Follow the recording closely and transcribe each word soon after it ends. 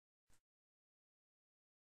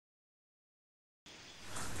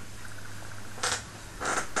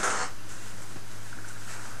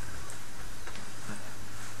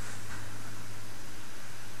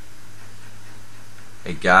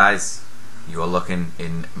Guys, you're looking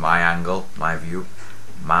in my angle, my view.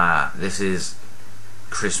 This is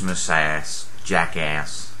Christmas ass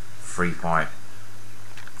Jackass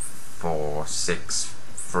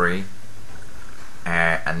 3.463,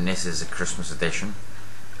 and this is a Christmas edition,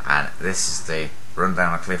 and this is the Run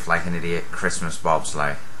Down a Cliff Like an Idiot Christmas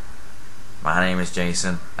bobsleigh. My name is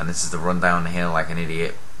Jason, and this is the Run Down the Hill Like an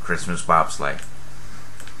Idiot Christmas bobsleigh.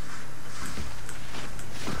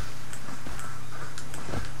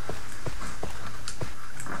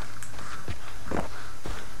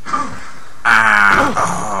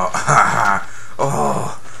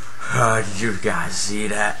 Did you guys see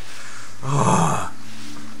that? Oh.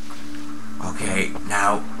 Okay,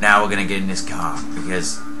 now we're gonna get in this car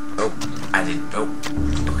because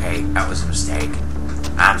okay, that was a mistake.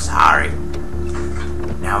 I'm sorry.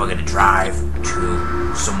 Now we're gonna drive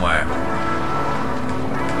to somewhere.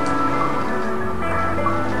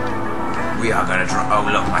 We are gonna oh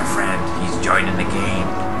look, my friend, he's joining the game.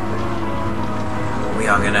 We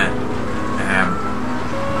are gonna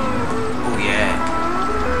oh yeah,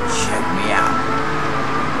 check me out.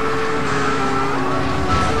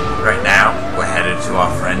 Right now we're headed to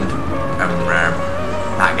our friend,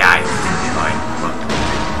 that guy who didn't join, but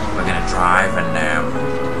we're gonna drive and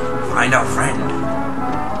find our friend.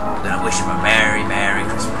 We're gonna wish him a Merry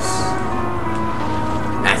Christmas.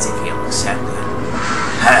 That's if he'll accept it.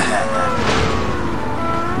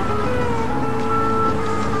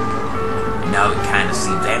 Now it kind of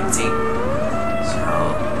seems empty, so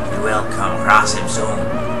you will come across him soon.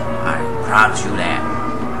 I promise you that.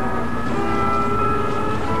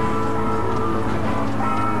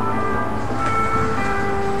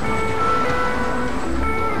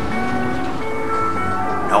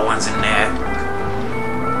 No one's in there.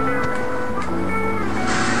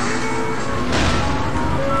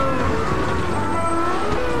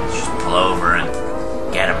 Just pull over and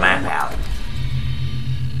get a map out.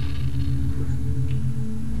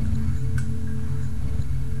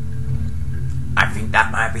 I think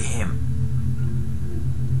that might be him.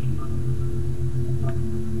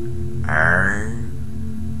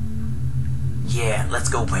 Yeah, let's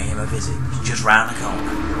go pay him a visit. He's just round the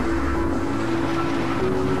corner.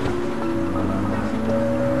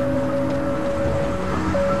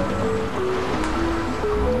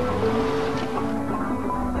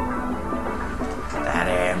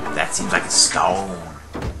 That seems like a stone.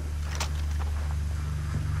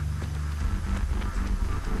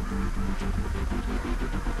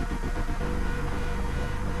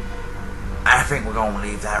 I think we're gonna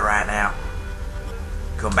leave that right now.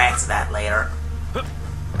 Come back to that later.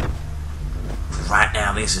 Right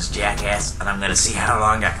now this is Jackass, and I'm gonna see how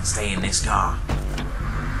long I can stay in this car.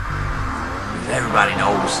 Because everybody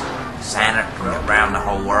knows Santa can get around the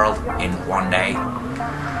whole world in one day.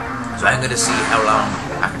 So I'm gonna see how long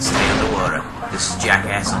I can stay underwater. This is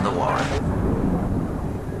Jackass underwater.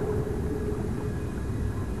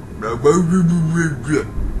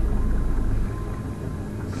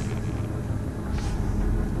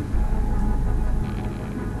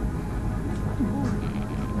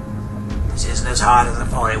 This isn't as hard as I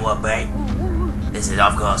thought it would be. This is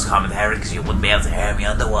of course commentary because you wouldn't be able to hear me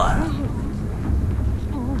underwater.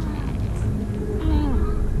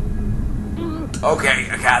 Okay,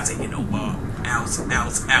 I can't take it no more. Out.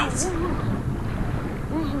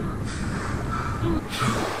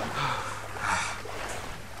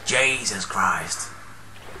 Jesus Christ.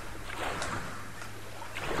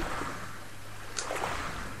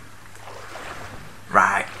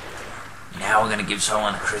 Right. Now we're gonna give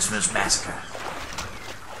someone a Christmas massacre.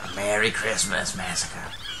 A Merry Christmas massacre.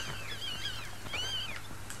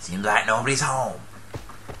 Seems like nobody's home.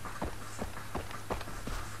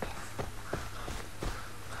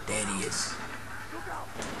 There he is.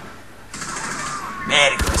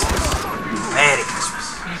 Merry Christmas. Merry Christmas.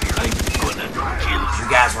 You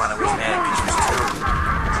guys want to wish Merry Christmas too?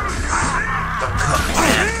 Don't cut me,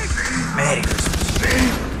 man. Merry Christmas.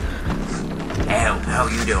 How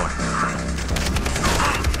you doing?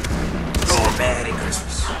 Oh, Merry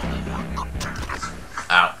Christmas.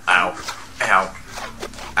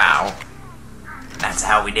 Ow. That's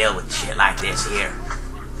how we deal with shit like this here.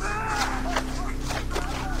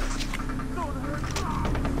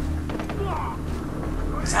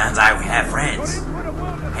 Sounds like we have friends.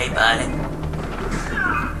 Hey, buddy.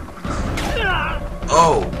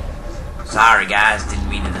 Oh! Sorry, guys. Didn't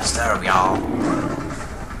mean to disturb y'all.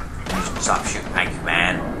 Stop shooting. Thank you,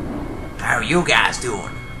 man. How are you guys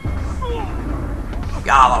doing?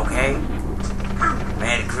 Y'all okay?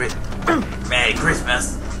 Merry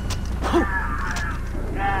Christmas.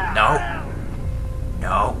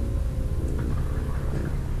 No.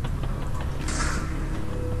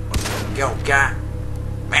 Yo, guy.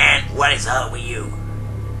 Man, what is up with you?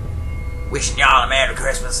 Wishing y'all a Merry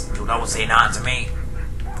Christmas. You don't say nothing to me.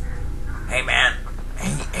 Hey, man.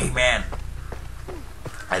 Hey, man.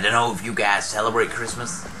 I don't know if you guys celebrate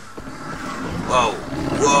Christmas. Whoa.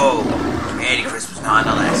 Merry Christmas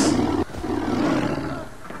nonetheless.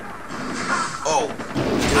 Oh.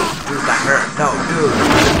 Dude, that hurt. No,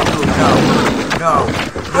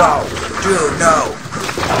 dude, no.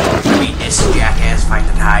 I mean, this is Jackass Fight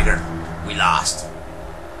the Tiger. We lost.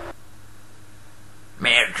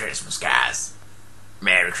 Merry Christmas, guys.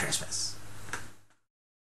 Merry Christmas.